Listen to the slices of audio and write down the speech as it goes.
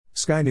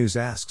Sky News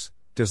asks,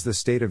 does the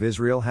State of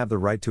Israel have the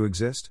right to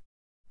exist?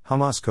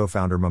 Hamas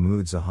co-founder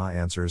Mahmoud Zaha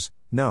answers,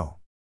 no.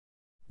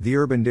 The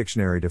Urban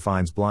Dictionary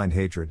defines blind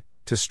hatred,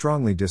 to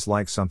strongly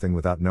dislike something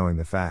without knowing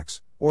the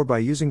facts, or by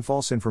using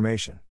false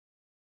information.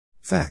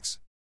 Facts.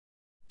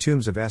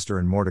 Tombs of Esther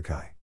and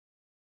Mordecai.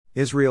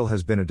 Israel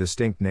has been a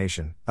distinct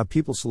nation, a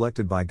people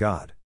selected by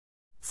God.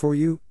 For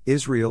you,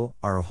 Israel,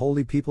 are a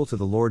holy people to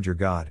the Lord your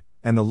God,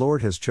 and the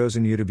Lord has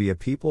chosen you to be a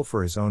people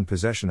for his own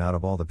possession out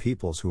of all the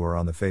peoples who are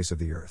on the face of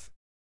the earth.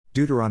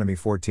 Deuteronomy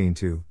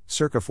 14:2,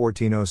 circa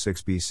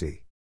 1406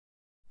 BC.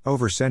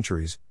 Over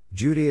centuries,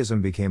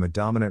 Judaism became a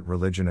dominant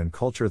religion and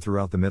culture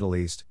throughout the Middle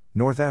East,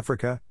 North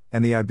Africa,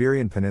 and the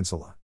Iberian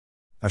Peninsula.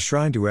 A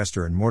shrine to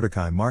Esther and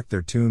Mordecai marked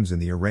their tombs in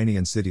the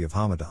Iranian city of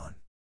Hamadan.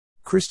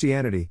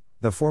 Christianity,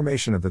 the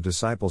formation of the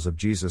disciples of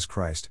Jesus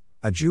Christ,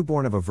 a Jew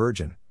born of a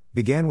virgin,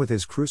 began with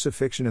his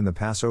crucifixion in the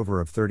Passover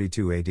of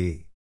 32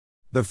 AD.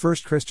 The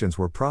first Christians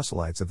were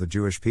proselytes of the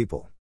Jewish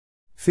people.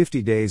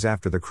 50 days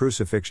after the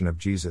crucifixion of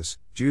Jesus,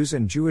 Jews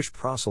and Jewish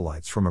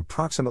proselytes from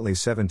approximately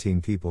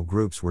 17 people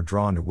groups were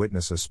drawn to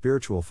witness a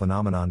spiritual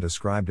phenomenon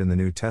described in the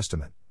New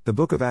Testament, the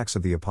Book of Acts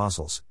of the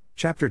Apostles,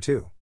 chapter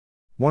 2.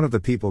 One of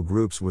the people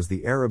groups was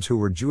the Arabs who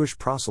were Jewish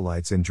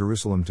proselytes in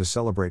Jerusalem to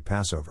celebrate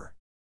Passover.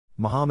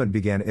 Muhammad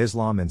began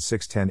Islam in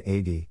 610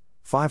 AD,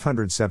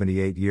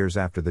 578 years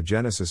after the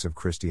genesis of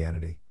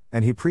Christianity,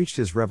 and he preached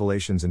his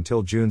revelations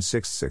until June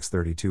 6,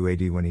 632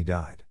 AD when he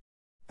died.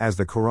 As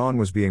the Quran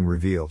was being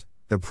revealed,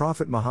 the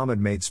Prophet Muhammad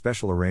made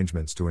special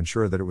arrangements to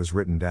ensure that it was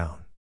written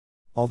down.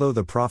 Although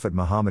the Prophet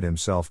Muhammad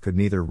himself could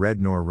neither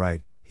read nor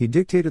write, he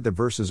dictated the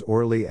verses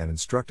orally and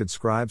instructed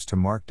scribes to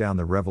mark down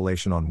the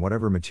revelation on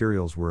whatever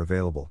materials were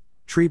available: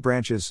 tree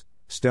branches,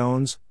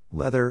 stones,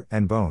 leather,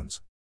 and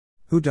bones.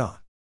 Who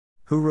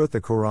wrote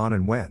the Quran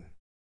and when?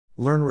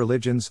 Learn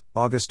Religions,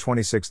 August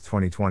 26,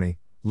 2020,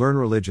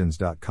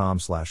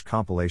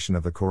 learnreligions.com/compilation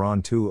of the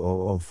Quran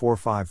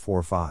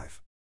 2004-545.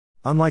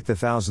 Unlike the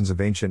thousands of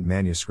ancient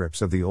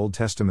manuscripts of the Old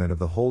Testament of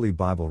the Holy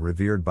Bible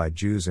revered by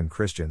Jews and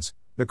Christians,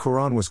 the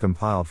Quran was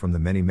compiled from the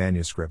many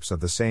manuscripts of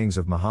the sayings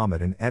of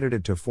Muhammad and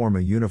edited to form a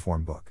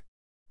uniform book.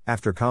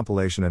 After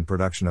compilation and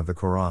production of the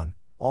Quran,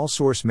 all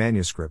source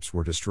manuscripts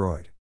were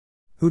destroyed.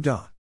 Who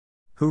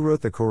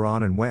wrote the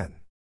Quran and when?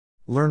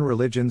 Learn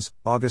Religions,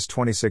 August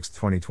 26,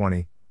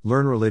 2020,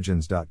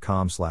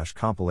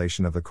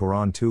 learnreligions.com/compilation of the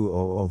Quran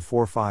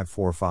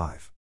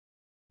 2004-545.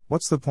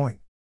 What's the point?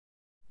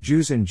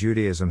 Jews in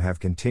Judaism have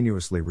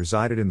continuously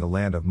resided in the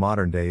land of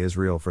modern-day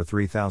Israel for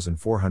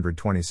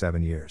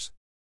 3,427 years.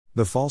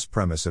 The false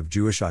premise of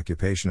Jewish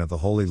occupation of the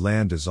Holy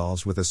Land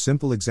dissolves with a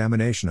simple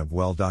examination of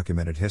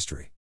well-documented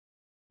history.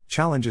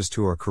 Challenges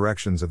to or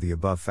corrections of the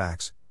above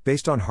facts,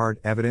 based on hard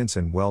evidence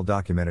and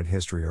well-documented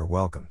history, are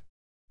welcome.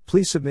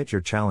 Please submit your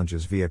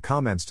challenges via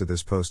comments to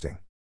this posting.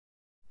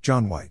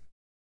 John White.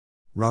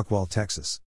 Rockwall, Texas.